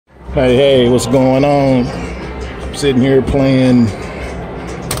Hey, what's going on? I'm sitting here playing,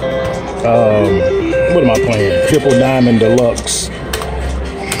 what am I playing? Triple Diamond Deluxe.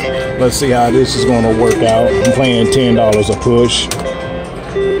 Let's see how this is going to work out. I'm playing $10 a push.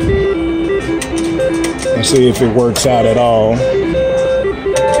 Let's see if it works out at all.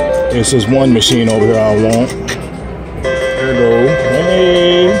 This is one machine over here I want. There we go.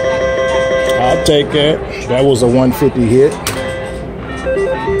 Hey, I'll take that. That was a 150 hit.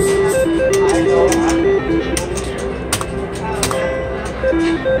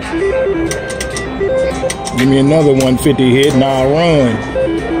 Give me another 150 hit and I'll run.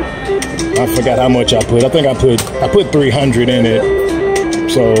 I forgot how much I put. I think I put 300 in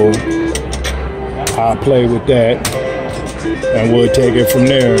it. So I'll play with that and we'll take it from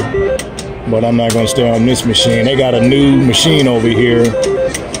there. But I'm not gonna stay on this machine. They got a new machine over here.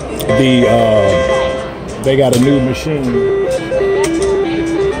 They got a new machine.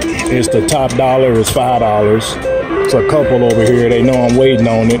 It's the top dollar is $5. It's a couple over here. They know I'm waiting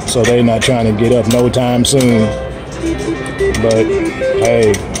on it, so they're not trying to get up no time soon. But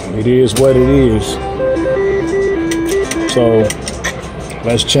hey, it is what it is. So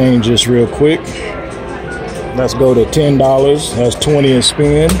let's change this real quick. Let's go to $10. That's 20 a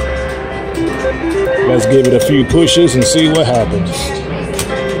spin. Let's give it a few pushes and see what happens.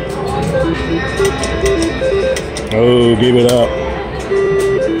 Oh, give it up.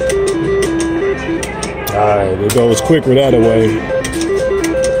 Alright, it goes quicker that way.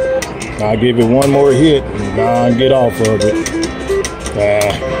 I'll give it one more hit and I'll get off of it.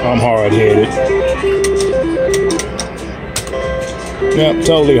 I'm hard-headed. Yep,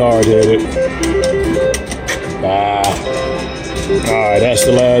 totally hard-headed. Alright, that's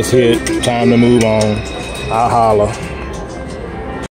the last hit. Time to move on. I'll holla.